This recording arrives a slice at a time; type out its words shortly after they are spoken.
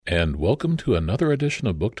and welcome to another edition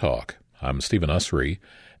of Book Talk. I'm Stephen Ussery,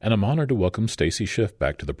 and I'm honored to welcome Stacy Schiff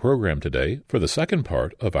back to the program today for the second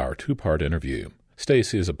part of our two-part interview.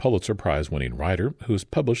 Stacy is a Pulitzer Prize-winning writer who's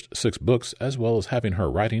published 6 books, as well as having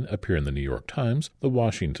her writing appear in the New York Times, the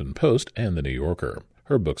Washington Post, and the New Yorker.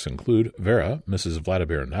 Her books include Vera, Mrs.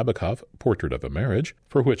 Vladimir Nabokov, Portrait of a Marriage,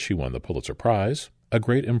 for which she won the Pulitzer Prize, A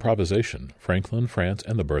Great Improvisation, Franklin, France,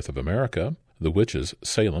 and the Birth of America, The Witches,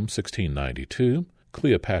 Salem, 1692,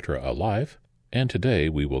 Cleopatra, A Life, and today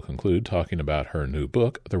we will conclude talking about her new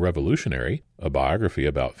book, The Revolutionary, a biography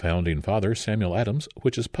about founding father Samuel Adams,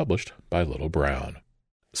 which is published by Little Brown.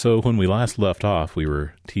 So when we last left off, we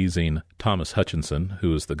were teasing Thomas Hutchinson,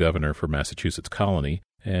 who was the governor for Massachusetts Colony,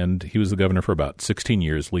 and he was the governor for about 16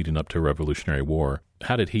 years leading up to the Revolutionary War.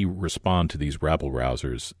 How did he respond to these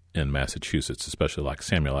rabble-rousers in Massachusetts, especially like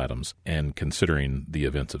Samuel Adams, and considering the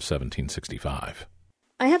events of 1765?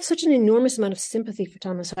 I have such an enormous amount of sympathy for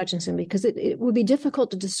Thomas Hutchinson because it would be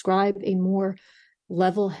difficult to describe a more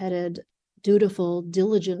level-headed, dutiful,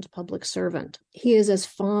 diligent public servant. He is as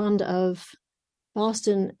fond of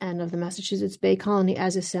Boston and of the Massachusetts Bay Colony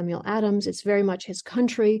as is Samuel Adams. It's very much his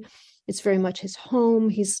country. It's very much his home.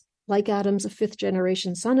 He's, like Adams, a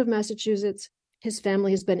fifth-generation son of Massachusetts. His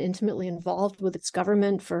family has been intimately involved with its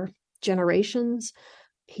government for generations.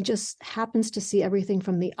 He just happens to see everything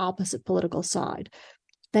from the opposite political side.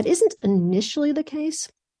 That isn't initially the case.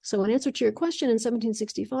 So in answer to your question, in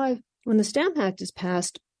 1765, when the Stamp Act is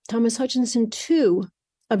passed, Thomas Hutchinson, too,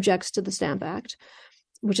 objects to the Stamp Act,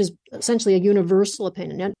 which is essentially a universal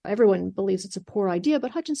opinion. Everyone believes it's a poor idea,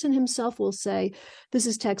 but Hutchinson himself will say this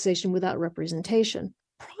is taxation without representation.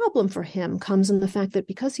 Problem for him comes in the fact that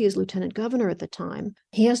because he is lieutenant governor at the time,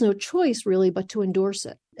 he has no choice really but to endorse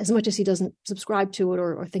it, as much as he doesn't subscribe to it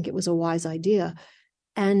or think it was a wise idea.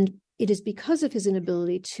 And it is because of his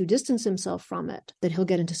inability to distance himself from it that he'll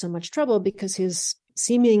get into so much trouble, because his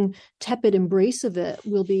seeming tepid embrace of it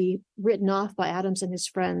will be written off by Adams and his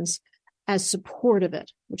friends as support of it,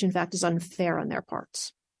 which in fact is unfair on their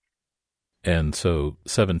parts. And so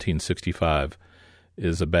 1765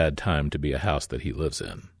 is a bad time to be a house that he lives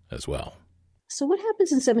in as well. So what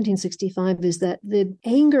happens in 1765 is that the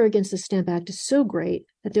anger against the Stamp Act is so great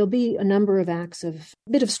that there'll be a number of acts of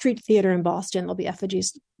a bit of street theater in Boston. There'll be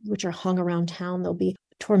effigies which are hung around town. There'll be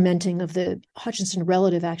tormenting of the Hutchinson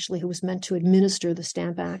relative, actually, who was meant to administer the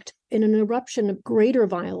Stamp Act. In an eruption of greater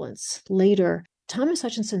violence later, Thomas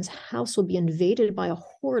Hutchinson's house will be invaded by a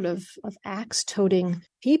horde of axe-toting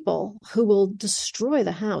people who will destroy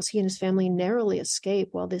the house. He and his family narrowly escape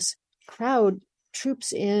while this crowd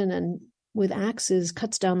troops in and with axes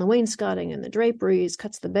cuts down the wainscoting and the draperies,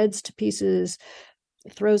 cuts the beds to pieces,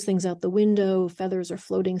 throws things out the window, feathers are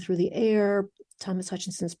floating through the air. Thomas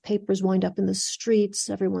Hutchinson's papers wind up in the streets.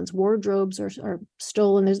 Everyone's wardrobes are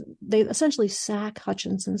stolen. They essentially sack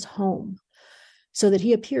Hutchinson's home so that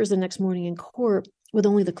he appears the next morning in court with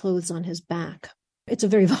only the clothes on his back. It's a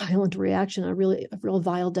very violent reaction, a real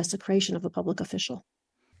vile desecration of a public official.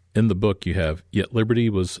 In the book you have, yet liberty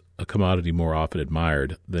was a commodity more often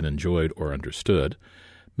admired than enjoyed or understood.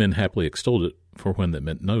 Men happily extolled it, for when that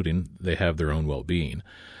meant noting, they have their own well-being.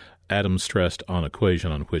 Adams stressed on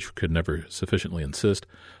equation on which could never sufficiently insist,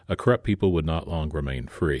 a corrupt people would not long remain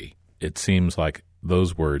free. It seems like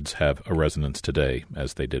those words have a resonance today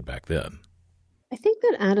as they did back then. I think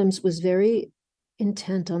that Adams was very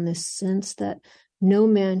intent on this sense that no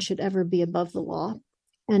man should ever be above the law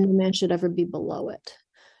and no man should ever be below it.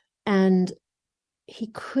 And he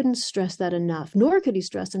couldn't stress that enough, nor could he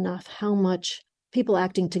stress enough how much people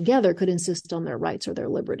acting together could insist on their rights or their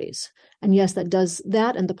liberties. And yes,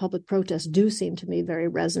 that and the public protests do seem to me very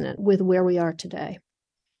resonant with where we are today.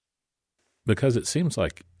 Because it seems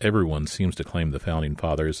like everyone seems to claim the Founding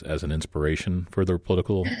Fathers as an inspiration for their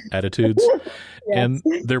political attitudes. Yes. And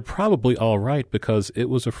they're probably all right because it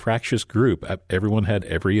was a fractious group. Everyone had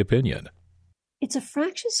every opinion. It's a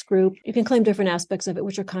fractious group. You can claim different aspects of it,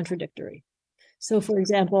 which are contradictory. So, for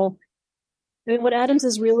example, what Adams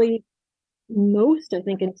is really most, I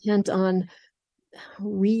think, intent on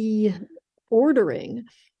reordering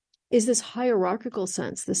is this hierarchical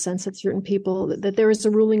sense, the sense that certain people, that there is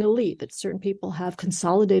a ruling elite, that certain people have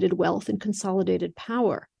consolidated wealth and consolidated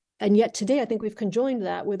power. And yet today, I think we've conjoined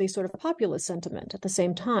that with a sort of populist sentiment at the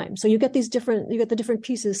same time. So you get the different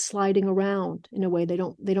pieces sliding around in a way they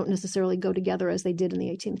don't necessarily go together as they did in the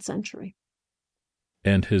 18th century.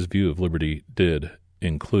 And his view of liberty did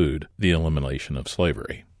include the elimination of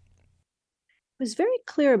slavery. He was very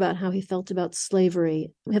clear about how he felt about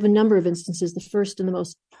slavery. We have a number of instances. The first and the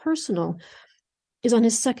most personal is on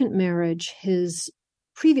his second marriage. His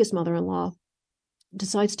previous mother-in-law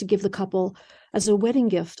decides to give the couple as a wedding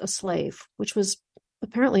gift a slave, which was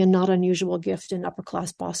apparently a not unusual gift in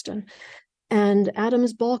upper-class Boston. And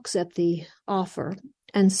Adams balks at the offer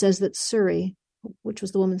and says that Surrey, which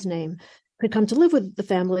was the woman's name, could come to live with the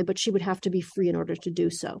family, but she would have to be free in order to do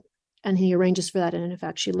so. And he arranges for that, and in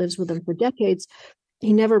fact, she lives with him for decades.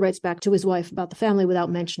 He never writes back to his wife about the family without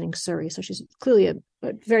mentioning Surrey, so she's clearly a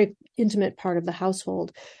very intimate part of the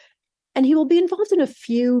household. And he will be involved in a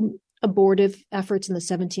few abortive efforts in the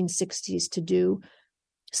 1760s to do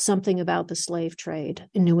something about the slave trade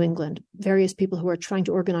in New England. Various people who are trying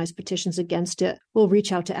to organize petitions against it will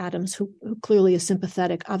reach out to Adams, who clearly is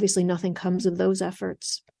sympathetic. Obviously, nothing comes of those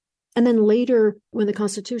efforts. And then later, when the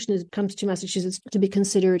Constitution comes to Massachusetts to be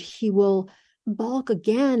considered, he will balk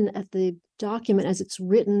again at the document as it's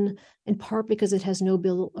written, in part because it has no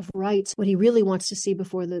Bill of Rights. What he really wants to see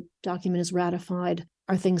before the document is ratified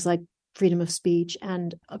are things like freedom of speech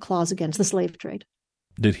and a clause against the slave trade.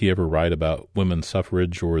 Did he ever write about women's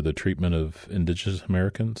suffrage or the treatment of Indigenous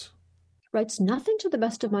Americans? He writes nothing, to the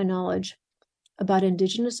best of my knowledge, about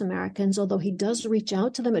Indigenous Americans, although he does reach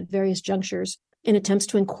out to them at various junctures in attempts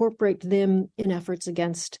to incorporate them in efforts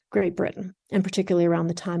against Great Britain, and particularly around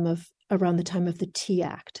the time of the Tea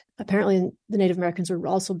Act. Apparently, the Native Americans were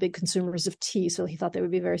also big consumers of tea, so he thought they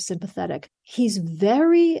would be very sympathetic. He's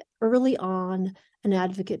very early on an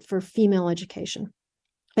advocate for female education.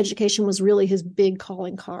 Education was really his big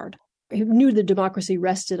calling card. He knew the democracy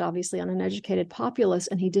rested, obviously, on an educated populace,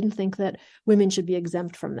 and he didn't think that women should be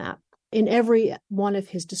exempt from that. In every one of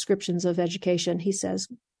his descriptions of education, he says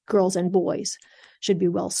girls and boys should be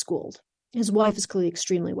well schooled. His wife is clearly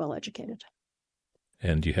extremely well educated.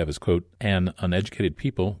 And you have his quote, "An uneducated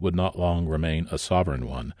people would not long remain a sovereign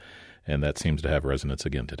one." And that seems to have resonance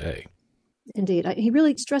again today. Indeed. He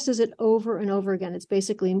really stresses it over and over again. It's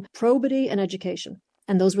basically probity and education.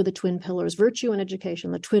 And those were the twin pillars, virtue and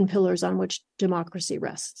education, the twin pillars on which democracy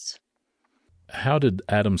rests. How did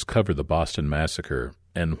Adams cover the Boston Massacre,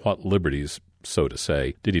 and what liberties, so to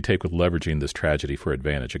say, did he take with leveraging this tragedy for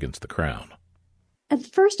advantage against the Crown? At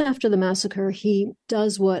first, after the massacre, he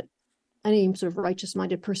does what any sort of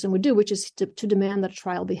righteous-minded person would do, which is to demand that a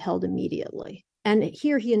trial be held immediately. And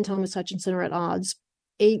here he and Thomas Hutchinson are at odds.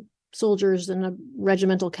 8 soldiers and a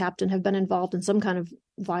regimental captain have been involved in some kind of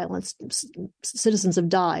violence. Citizens have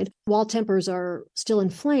died. While tempers are still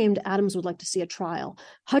inflamed, Adams would like to see a trial.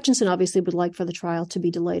 Hutchinson obviously would like for the trial to be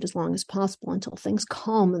delayed as long as possible until things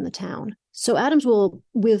calm in the town. So Adams will,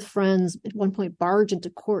 with friends, at one point barge into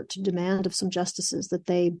court to demand of some justices that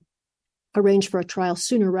they arrange for a trial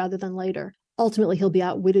sooner rather than later. Ultimately, he'll be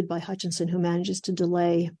outwitted by Hutchinson, who manages to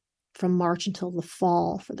delay from March until the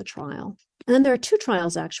fall for the trial. And then there are 2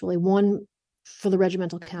 trials, actually, one for the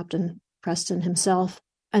regimental captain, Preston himself,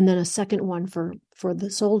 and then a second one for the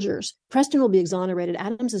soldiers. Preston will be exonerated.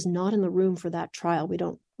 Adams is not in the room for that trial. We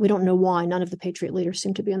don't know why. None of the Patriot leaders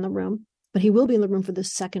seem to be in the room. But he will be in the room for the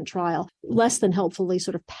second trial, less than helpfully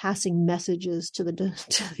sort of passing messages to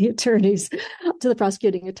the attorneys, to the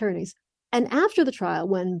prosecuting attorneys. And after the trial,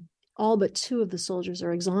 when all but 2 of the soldiers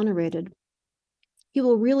are exonerated, he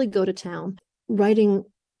will really go to town, writing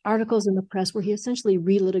articles in the press where he essentially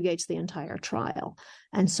relitigates the entire trial.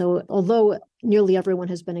 And so, although nearly everyone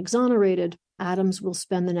has been exonerated, Adams will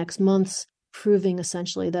spend the next months proving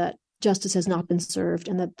essentially that justice has not been served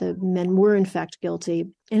and that the men were in fact guilty.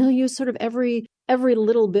 And he'll use sort of every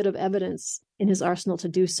little bit of evidence in his arsenal to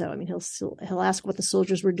do so. I mean, he'll ask what the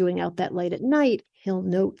soldiers were doing out that late at night. He'll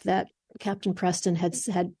note that Captain Preston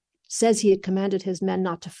says he had commanded his men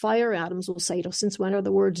not to fire. Adams will say, since when are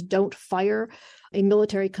the words "don't fire" a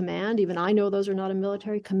military command? Even I know those are not a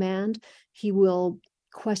military command. He will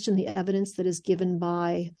question the evidence that is given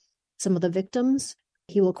by some of the victims.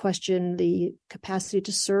 He will question the capacity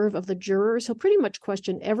to serve of the jurors. He'll pretty much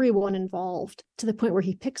question everyone involved, to the point where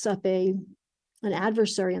he picks up an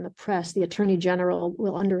adversary in the press. The Attorney General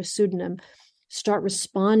will, under a pseudonym, start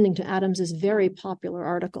responding to Adams's very popular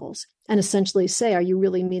articles and essentially say, are you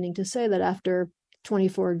really meaning to say that after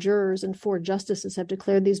 24 jurors and 4 justices have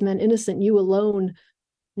declared these men innocent, you alone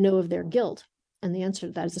know of their guilt? And the answer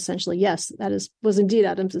to that is essentially yes, was indeed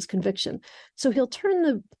Adams's conviction. So he'll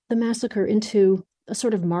turn the massacre into a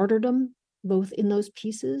sort of martyrdom, both in those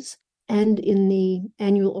pieces and in the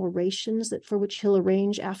annual orations for which he'll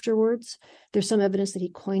arrange afterwards. There's some evidence that he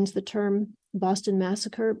coins the term Boston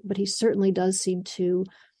Massacre, but he certainly does seem to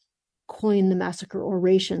coin the massacre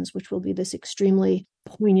orations, which will be this extremely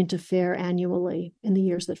poignant affair annually in the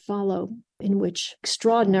years that follow, in which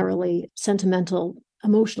extraordinarily sentimental,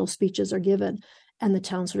 emotional speeches are given, and the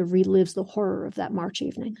town sort of relives the horror of that March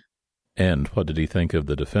evening. And what did he think of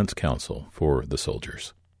the defense counsel for the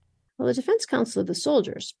soldiers? Well, the defense counsel of the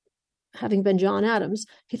soldiers, having been John Adams,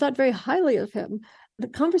 he thought very highly of him. The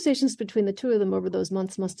conversations between the two of them over those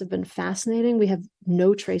months must have been fascinating. We have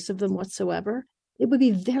no trace of them whatsoever. It would be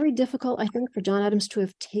very difficult, I think, for John Adams to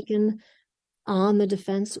have taken on the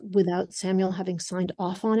defense without Samuel having signed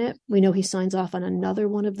off on it. We know he signs off on another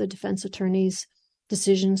one of the defense attorney's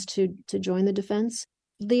decisions to join the defense.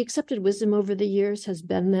 The accepted wisdom over the years has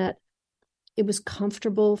been that it was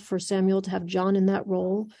comfortable for Samuel to have John in that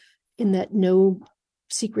role, in that no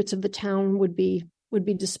secrets of the town would be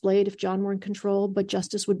displayed if John were in control, but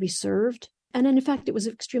justice would be served. And in fact, it was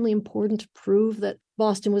extremely important to prove that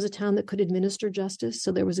Boston was a town that could administer justice.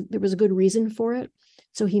 So there was a good reason for it.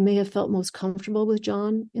 So he may have felt most comfortable with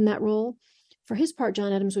John in that role. For his part,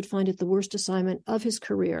 John Adams would find it the worst assignment of his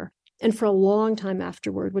career. And for a long time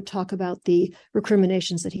afterward would talk about the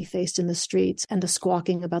recriminations that he faced in the streets and the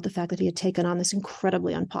squawking about the fact that he had taken on this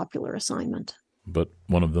incredibly unpopular assignment. But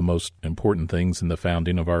one of the most important things in the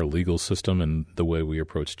founding of our legal system and the way we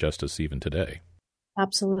approach justice even today.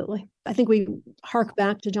 Absolutely. I think we hark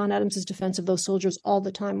back to John Adams's defense of those soldiers all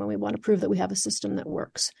the time when we want to prove that we have a system that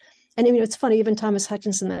works. And it's funny, even Thomas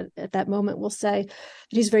Hutchinson at that moment will say that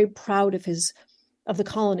he's very proud of the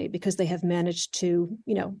colony because they have managed to,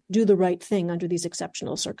 do the right thing under these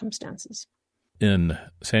exceptional circumstances. In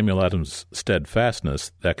Samuel Adams'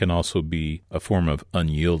 steadfastness, that can also be a form of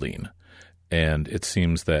unyielding. And it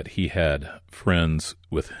seems that he had friends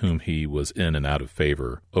with whom he was in and out of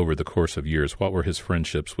favor over the course of years. What were his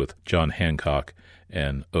friendships with John Hancock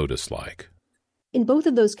and Otis like? In both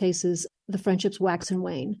of those cases, the friendships wax and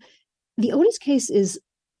wane. The Otis case is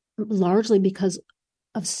largely because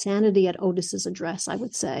of sanity at Otis's address, I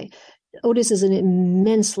would say. Otis is an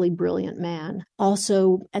immensely brilliant man.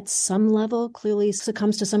 Also, at some level, clearly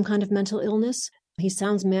succumbs to some kind of mental illness. He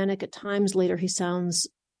sounds manic at times. Later, he sounds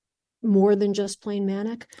more than just plain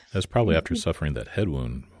manic. That's probably after suffering that head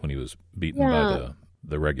wound when he was beaten by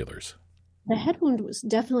the regulars. The head wound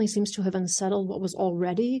definitely seems to have unsettled what was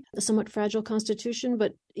already a somewhat fragile constitution.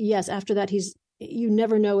 But yes, after that, you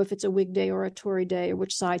never know if it's a Whig day or a Tory day or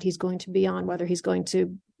which side he's going to be on, whether he's going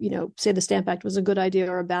to, say the Stamp Act was a good idea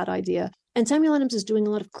or a bad idea. And Samuel Adams is doing a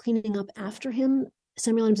lot of cleaning up after him.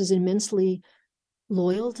 Samuel Adams is immensely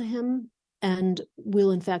loyal to him and will,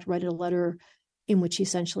 in fact, write a letter in which he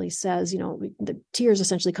essentially says, the tears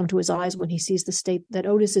essentially come to his eyes when he sees the state that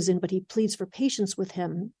Otis is in, but he pleads for patience with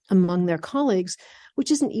him among their colleagues,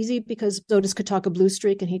 which isn't easy because Otis could talk a blue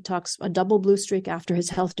streak and he talks a double blue streak after his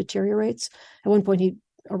health deteriorates. At one point, he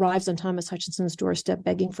arrives on Thomas Hutchinson's doorstep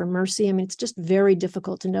begging for mercy. It's just very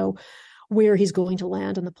difficult to know where he's going to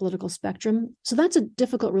land on the political spectrum. So that's a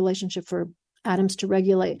difficult relationship for Adams to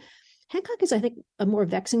regulate. Hancock is, I think, a more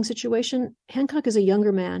vexing situation. Hancock is a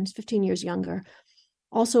younger man, he's 15 years younger,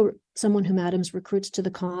 also someone whom Adams recruits to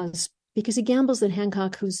the cause because he gambles that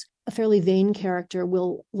Hancock, who's a fairly vain character,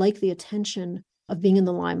 will like the attention of being in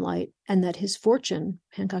the limelight and that his fortune,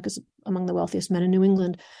 Hancock is among the wealthiest men in New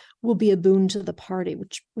England, will be a boon to the party,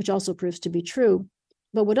 which also proves to be true.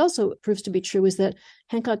 But what also proves to be true is that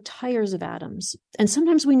Hancock tires of Adams. And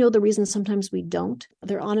sometimes we know the reason, sometimes we don't.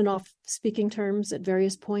 They're on and off speaking terms at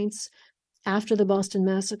various points. After the Boston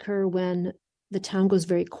Massacre, when the town goes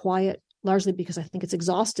very quiet, largely because I think it's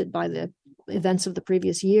exhausted by the events of the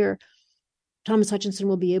previous year, Thomas Hutchinson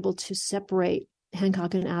will be able to separate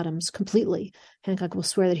Hancock and Adams completely. Hancock will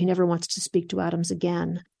swear that he never wants to speak to Adams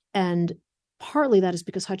again. And partly that is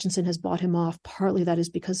because Hutchinson has bought him off. Partly that is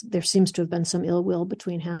because there seems to have been some ill will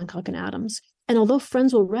between Hancock and Adams. And although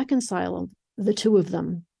friends will reconcile the two of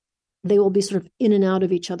them, they will be sort of in and out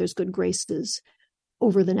of each other's good graces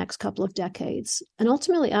over the next couple of decades. And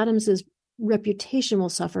ultimately, Adams's reputation will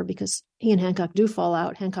suffer because he and Hancock do fall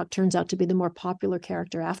out. Hancock turns out to be the more popular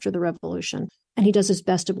character after the Revolution, and he does his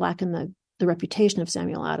best to blacken the reputation of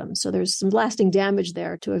Samuel Adams. So there's some lasting damage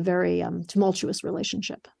there to a very tumultuous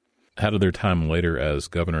relationship. How did their time later as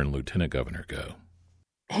governor and lieutenant governor go?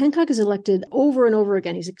 Hancock is elected over and over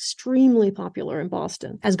again. He's extremely popular in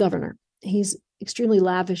Boston as governor. He's extremely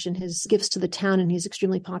lavish in his gifts to the town, and he's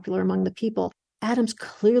extremely popular among the people. Adams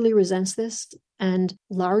clearly resents this, and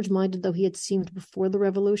large-minded though he had seemed before the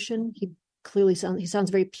Revolution, he sounds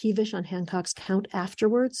very peevish on Hancock's count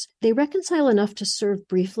afterwards. They reconcile enough to serve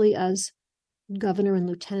briefly as governor and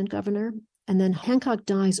lieutenant governor, and then Hancock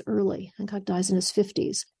dies early. Hancock dies in his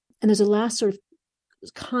 50s. And there's a last sort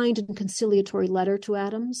of kind and conciliatory letter to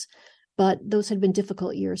Adams, but those had been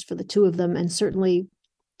difficult years for the two of them, and certainly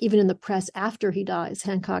even in the press after he dies,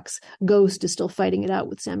 Hancock's ghost is still fighting it out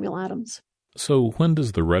with Samuel Adams. So when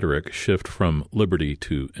does the rhetoric shift from liberty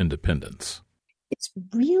to independence? It's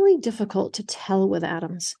really difficult to tell with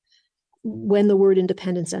Adams. when the word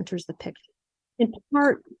independence enters the picture. In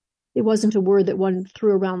part, it wasn't a word that one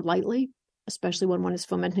threw around lightly, especially when one is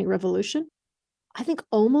fomenting revolution. I think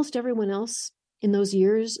almost everyone else in those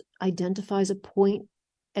years identifies a point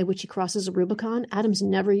at which he crosses a Rubicon. Adams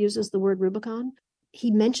never uses the word Rubicon.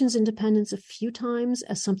 He mentions independence a few times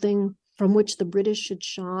as something from which the British should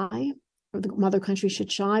shy, or the mother country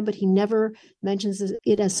should shy, but he never mentions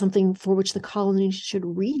it as something for which the colonies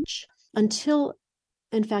should reach until,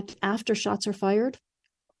 in fact, after shots are fired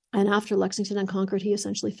and after Lexington Unconquered, he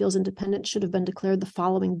essentially feels independence should have been declared the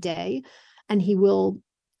following day, and he will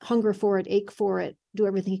hunger for it, ache for it, do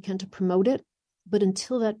everything he can to promote it. But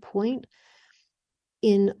until that point,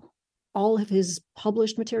 in all of his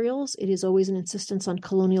published materials, it is always an insistence on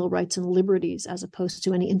colonial rights and liberties as opposed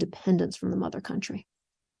to any independence from the mother country.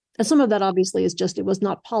 And some of that obviously is just, it was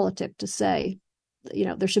not politic to say,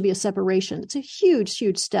 there should be a separation. It's a huge,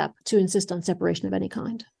 huge step to insist on separation of any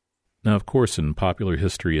kind. Now, of course, in popular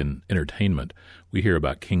history and entertainment, we hear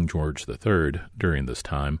about King George III during this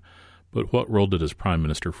time, but what role did his Prime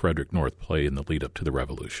Minister Frederick North play in the lead up to the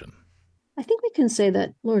Revolution? I think we can say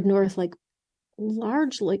that Lord North,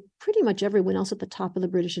 largely pretty much everyone else at the top of the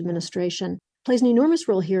British administration, plays an enormous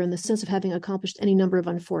role here in the sense of having accomplished any number of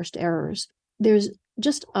unforced errors. There's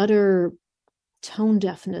just utter tone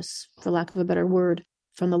deafness, for lack of a better word,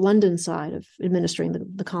 from the London side of administering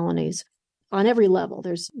the colonies. On every level,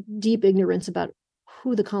 there's deep ignorance about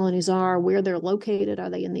who the colonies are, where they're located. Are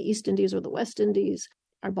they in the East Indies or the West Indies?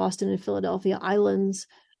 Are Boston and Philadelphia islands?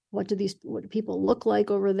 What do people look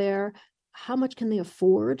like over there? How much can they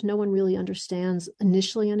afford? No one really understands,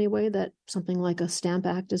 initially anyway, that something like a Stamp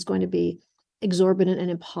Act is going to be exorbitant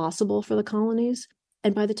and impossible for the colonies.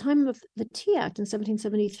 And by the time of the Tea Act in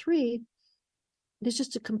 1773, there's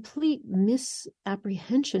just a complete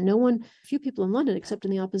misapprehension. Few people in London, except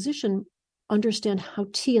in the opposition, understand how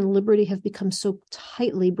tea and liberty have become so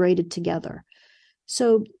tightly braided together.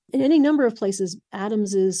 So in any number of places,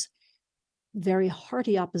 Adams's very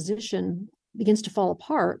hearty opposition begins to fall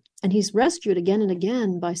apart, and he's rescued again and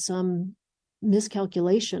again by some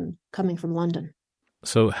miscalculation coming from London.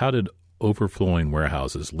 So how did overflowing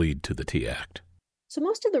warehouses lead to the Tea Act? So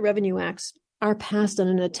most of the revenue acts are passed on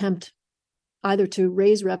an attempt either to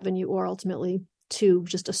raise revenue or ultimately to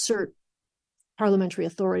just assert parliamentary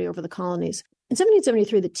authority over the colonies. In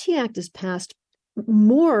 1773, the Tea Act is passed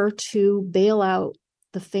more to bail out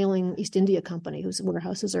the failing East India Company, whose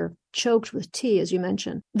warehouses are choked with tea, as you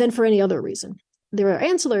mentioned, than for any other reason. There are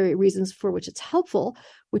ancillary reasons for which it's helpful,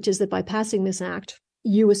 which is that by passing this act,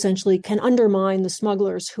 you essentially can undermine the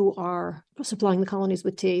smugglers who are supplying the colonies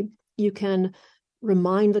with tea. You can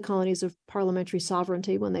remind the colonies of parliamentary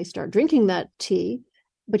sovereignty when they start drinking that tea,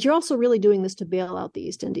 but you're also really doing this to bail out the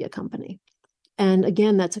East India Company. And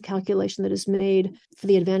again, that's a calculation that is made for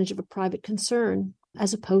the advantage of a private concern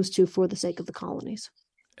as opposed to for the sake of the colonies.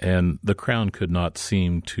 And the Crown could not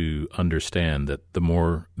seem to understand that the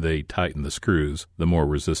more they tightened the screws, the more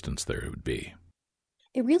resistance there would be.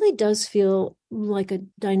 It really does feel like a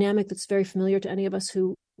dynamic that's very familiar to any of us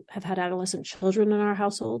who have had adolescent children in our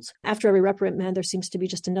households. After every reprimand, there seems to be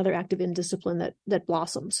just another act of indiscipline that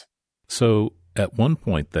blossoms. So at one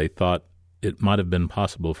point, they thought it might have been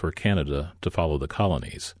possible for Canada to follow the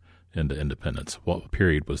colonies into independence. What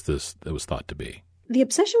period was this that was thought to be? The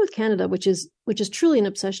obsession with Canada, which is truly an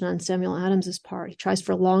obsession on Samuel Adams's part, he tries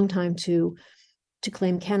for a long time to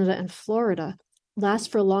claim Canada and Florida, lasts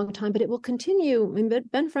for a long time, but it will continue. I mean,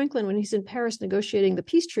 Ben Franklin, when he's in Paris negotiating the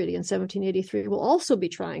peace treaty in 1783, will also be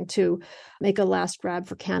trying to make a last grab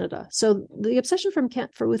for Canada. So the obsession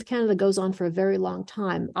with Canada goes on for a very long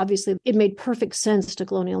time. Obviously, it made perfect sense to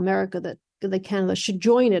colonial America that Canada should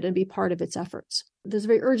join it and be part of its efforts. There's a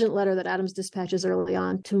very urgent letter that Adams dispatches early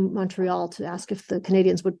on to Montreal to ask if the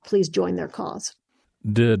Canadians would please join their cause.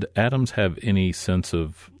 Did Adams have any sense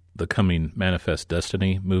of the coming Manifest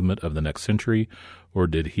Destiny movement of the next century, or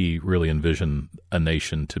did he really envision a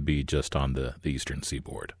nation to be just on the eastern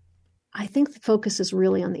seaboard? I think the focus is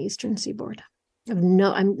really on the eastern seaboard. I'm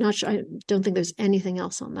not sure. I don't think there's anything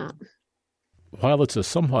else on that. While it's a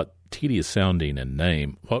somewhat tedious sounding in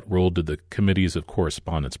name, what role did the Committees of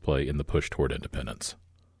Correspondence play in the push toward independence?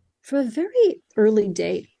 From a very early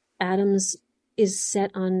date, Adams is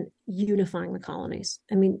set on unifying the colonies.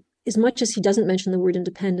 I mean, as much as he doesn't mention the word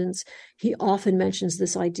independence, he often mentions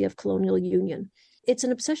this idea of colonial union. It's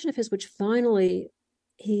an obsession of his, which finally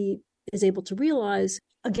he is able to realize,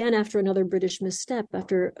 again, after another British misstep,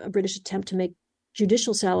 after a British attempt to make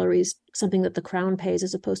judicial salaries, something that the crown pays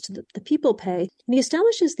as opposed to the people pay. And he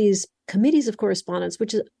establishes these committees of correspondence,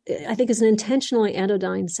 which is, I think, is an intentionally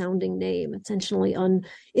anodyne sounding name, intentionally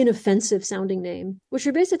inoffensive sounding name, which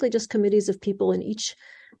are basically just committees of people in each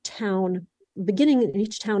town, beginning in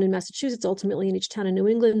each town in Massachusetts, ultimately in each town in New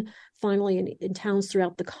England, finally in towns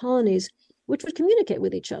throughout the colonies, which would communicate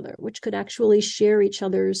with each other, which could actually share each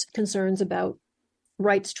other's concerns about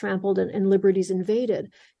rights trampled and liberties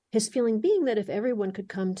invaded. His feeling being that if everyone could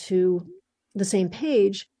come to the same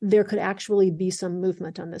page, there could actually be some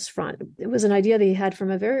movement on this front. It was an idea that he had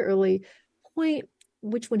from a very early point,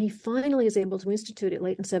 which when he finally is able to institute it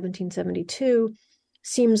late in 1772,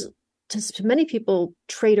 seems to many people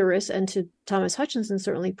traitorous, and to Thomas Hutchinson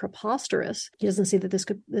certainly preposterous. He doesn't see that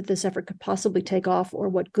this effort could possibly take off or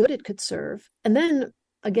what good it could serve. And then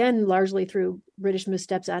again, largely through British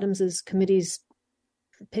missteps, Adams's committees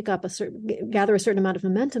gather a certain amount of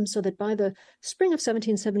momentum, so that by the spring of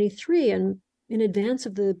 1773, and in advance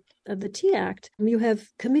of the Tea Act, you have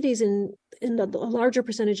committees in a larger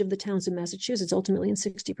percentage of the towns in Massachusetts, ultimately in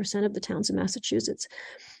 60% of the towns in Massachusetts.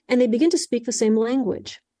 And they begin to speak the same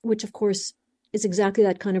language, which of course is exactly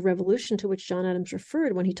that kind of revolution to which John Adams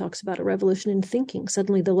referred when he talks about a revolution in thinking.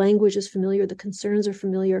 Suddenly the language is familiar, the concerns are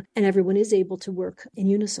familiar, and everyone is able to work in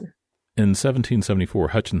unison. In 1774,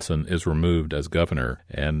 Hutchinson is removed as governor,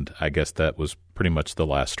 and I guess that was pretty much the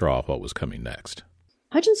last straw of what was coming next.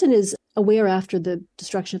 Hutchinson is aware after the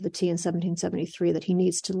destruction of the tea in 1773 that he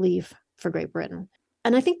needs to leave for Great Britain.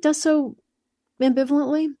 And I think does so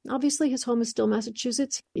ambivalently. Obviously, his home is still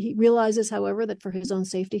Massachusetts. He realizes, however, that for his own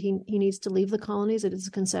safety, he needs to leave the colonies. It is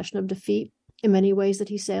a concession of defeat in many ways that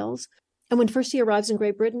he sails. And when first he arrives in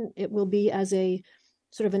Great Britain, it will be as a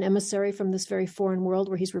sort of an emissary from this very foreign world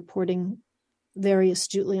where he's reporting very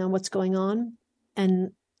astutely on what's going on.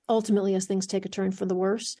 And ultimately, as things take a turn for the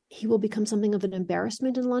worse, he will become something of an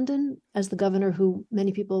embarrassment in London as the governor who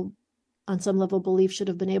many people on some level believe should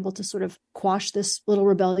have been able to sort of quash this little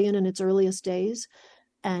rebellion in its earliest days,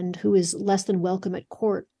 and who is less than welcome at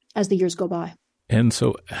court as the years go by. And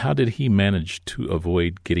so how did he manage to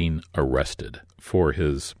avoid getting arrested for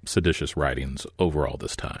his seditious writings over all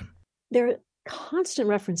this time? There are constant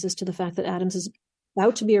references to the fact that Adams is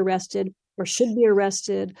about to be arrested or should be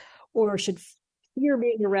arrested or should fear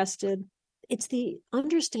being arrested. It's the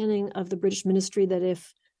understanding of the British ministry that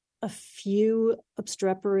if a few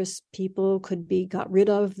obstreperous people could be got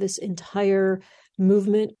rid of, this entire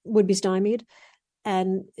movement would be stymied.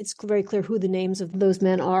 And it's very clear who the names of those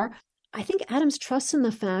men are. I think Adams trusts in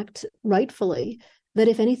the fact, rightfully, that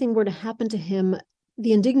if anything were to happen to him,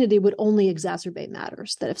 the indignity would only exacerbate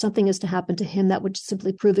matters, that if something is to happen to him, that would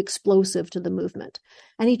simply prove explosive to the movement.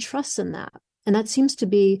 And he trusts in that. And that seems to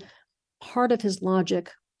be part of his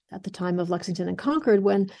logic at the time of Lexington and Concord,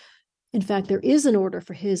 when, in fact, there is an order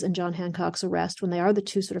for his and John Hancock's arrest, when they are the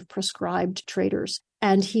two sort of proscribed traitors.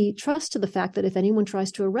 And he trusts to the fact that if anyone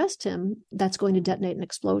tries to arrest him, that's going to detonate an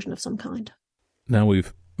explosion of some kind. Now,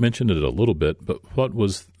 we've mentioned it a little bit, but what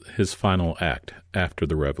was his final act after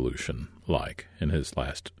the Revolution like in his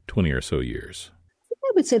last 20 or so years?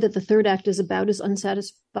 I would say that the third act is about as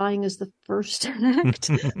unsatisfying as the first act.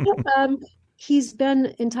 He's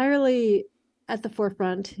been entirely at the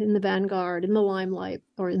forefront, in the vanguard, in the limelight,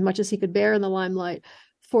 or as much as he could bear in the limelight,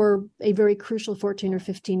 for a very crucial 14 or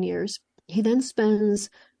 15 years. He then spends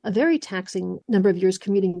a very taxing number of years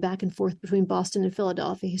commuting back and forth between Boston and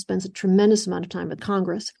Philadelphia. He spends a tremendous amount of time with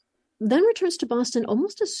Congress, then returns to Boston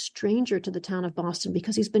almost a stranger to the town of Boston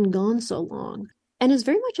because he's been gone so long, and is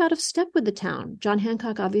very much out of step with the town. John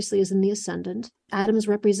Hancock obviously is in the ascendant. Adams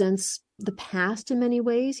represents the past in many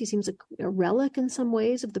ways. He seems a relic in some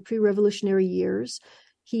ways of the pre-revolutionary years.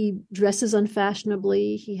 He dresses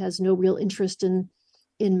unfashionably. He has no real interest in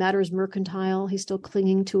matters mercantile. He's still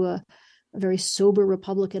clinging to a very sober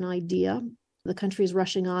Republican idea. The country is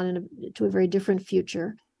rushing on to a very different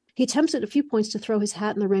future. He attempts at a few points to throw his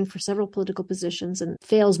hat in the ring for several political positions and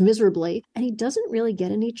fails miserably. And he doesn't really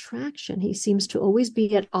get any traction. He seems to always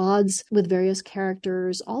be at odds with various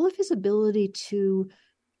characters. All of his ability to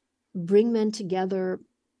bring men together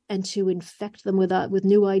and to infect them with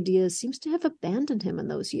new ideas seems to have abandoned him in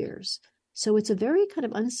those years. So it's a very kind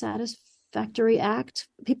of unsatisfactory act.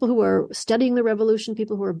 People who are studying the revolution,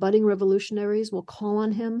 people who are budding revolutionaries will call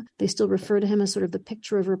on him. They still refer to him as sort of the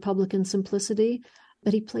picture of Republican simplicity.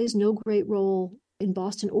 But he plays no great role in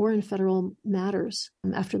Boston or in federal matters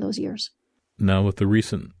after those years. Now, with the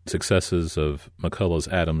recent successes of McCullough's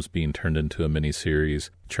Adams being turned into a miniseries,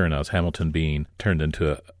 Chernow's Hamilton being turned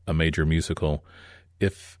into a major musical,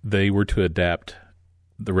 if they were to adapt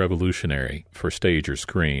The Revolutionary for stage or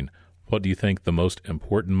screen, What do you think the most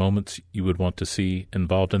important moments you would want to see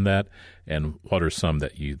involved in that? And what are some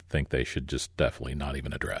that you think they should just definitely not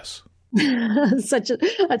even address? That's such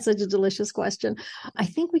a delicious question. I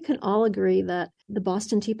think we can all agree that the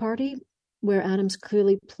Boston Tea Party, where Adams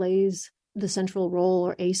clearly plays the central role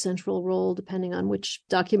or a central role, depending on which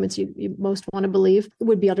documents you most want to believe,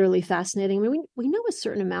 would be utterly fascinating. I mean, we know a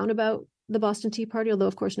certain amount about the Boston Tea Party, although,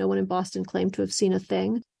 of course, no one in Boston claimed to have seen a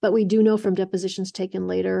thing. But we do know from depositions taken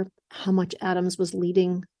later how much Adams was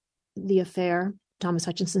leading the affair. Thomas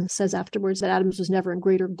Hutchinson says afterwards that Adams was never in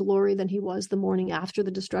greater glory than he was the morning after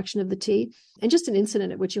the destruction of the tea. And just an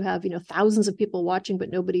incident at which you have, thousands of people watching, but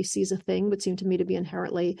nobody sees a thing, would seem to me to be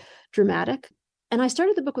inherently dramatic. And I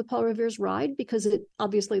started the book with Paul Revere's Ride because it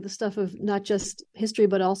obviously the stuff of not just history,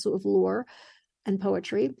 but also of lore and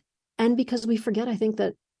poetry. And because we forget, I think,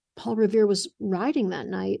 that Paul Revere was riding that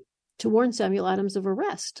night to warn Samuel Adams of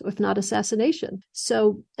arrest, if not assassination.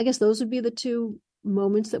 So I guess those would be the two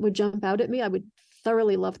moments that would jump out at me. I would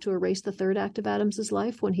thoroughly love to erase the third act of Adams's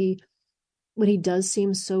life when he does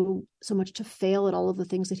seem so much to fail at all of the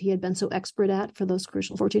things that he had been so expert at for those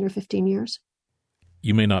crucial 14 or 15 years.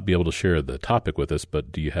 You may not be able to share the topic with us,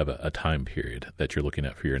 but do you have a time period that you're looking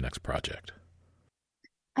at for your next project?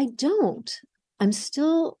 I don't. I'm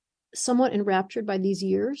still somewhat enraptured by these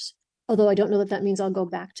years, although I don't know that means I'll go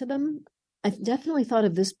back to them. I've definitely thought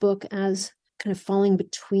of this book as kind of falling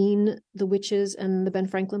between The Witches and the Ben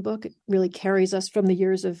Franklin book. It really carries us from the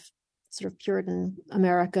years of sort of Puritan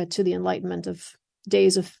America to the Enlightenment of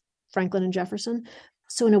days of Franklin and Jefferson.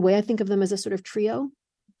 So in a way, I think of them as a sort of trio,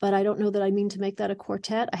 but I don't know that I mean to make that a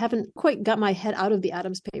quartet. I haven't quite got my head out of the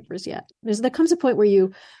Adams papers yet. There comes a point where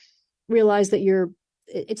you realize that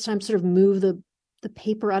it's time to sort of move the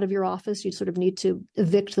paper out of your office. You sort of need to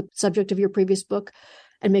evict the subject of your previous book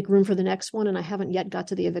and make room for the next one. And I haven't yet got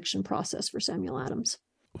to the eviction process for Samuel Adams.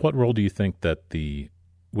 What role do you think that the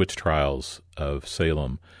witch trials of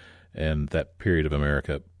Salem and that period of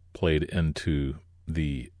America played into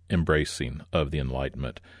the embracing of the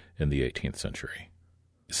Enlightenment in the 18th century?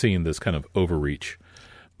 Seeing this kind of overreach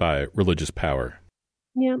by religious power.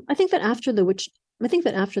 Yeah, I think that after the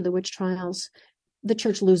witch trials, the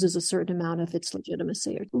church loses a certain amount of its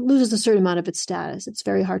legitimacy, or loses a certain amount of its status. It's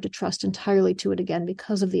very hard to trust entirely to it again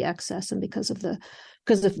because of the excess and because of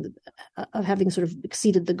having sort of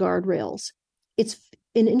exceeded the guardrails. It's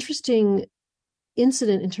an interesting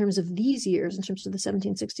incident in terms of these years, in terms of the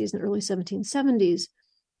 1760s and early 1770s,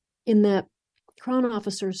 in that Crown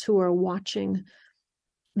officers who are watching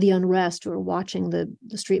the unrest, who are watching the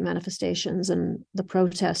street manifestations and the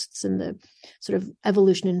protests and the sort of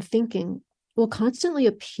evolution in thinking, will constantly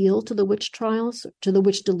appeal to the witch trials, to the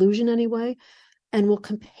witch delusion anyway, and will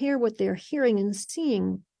compare what they're hearing and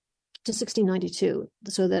seeing to 1692.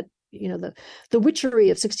 So that, the witchery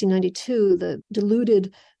of 1692, the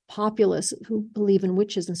deluded populace who believe in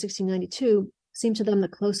witches in 1692, seem to them the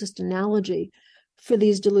closest analogy for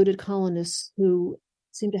these deluded colonists who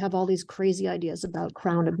seem to have all these crazy ideas about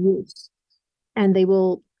crown abuse. And they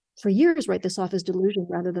will, for years, write this off as delusion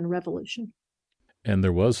rather than revolution. And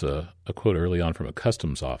there was a quote early on from a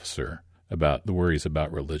customs officer about the worries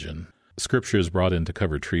about religion. Scripture is brought in to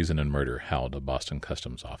cover treason and murder, howled a Boston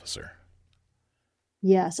customs officer.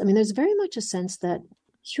 Yes. I mean, there's very much a sense that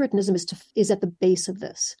Puritanism is at the base of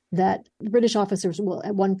this, that British officers will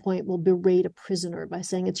at one point will berate a prisoner by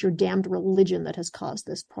saying it's your damned religion that has caused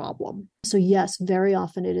this problem. So yes, very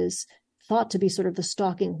often it is thought to be sort of the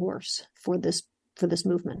stalking horse for this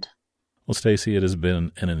movement. Well, Stacy, it has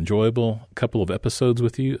been an enjoyable couple of episodes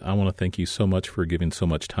with you. I want to thank you so much for giving so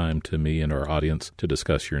much time to me and our audience to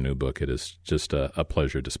discuss your new book. It is just a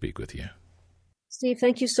pleasure to speak with you. Steve,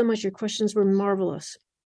 thank you so much. Your questions were marvelous.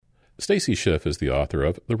 Stacy Schiff is the author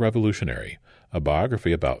of The Revolutionary, a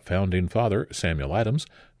biography about Founding Father Samuel Adams,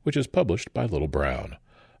 which is published by Little Brown.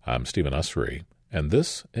 I'm Stephen Usry, and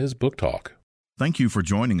this is Book Talk. Thank you for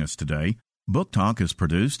joining us today. Book Talk is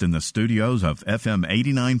produced in the studios of FM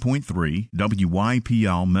 89.3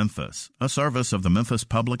 WYPL Memphis, a service of the Memphis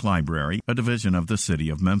Public Library, a division of the City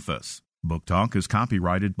of Memphis. Book Talk is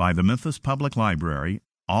copyrighted by the Memphis Public Library,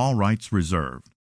 all rights reserved.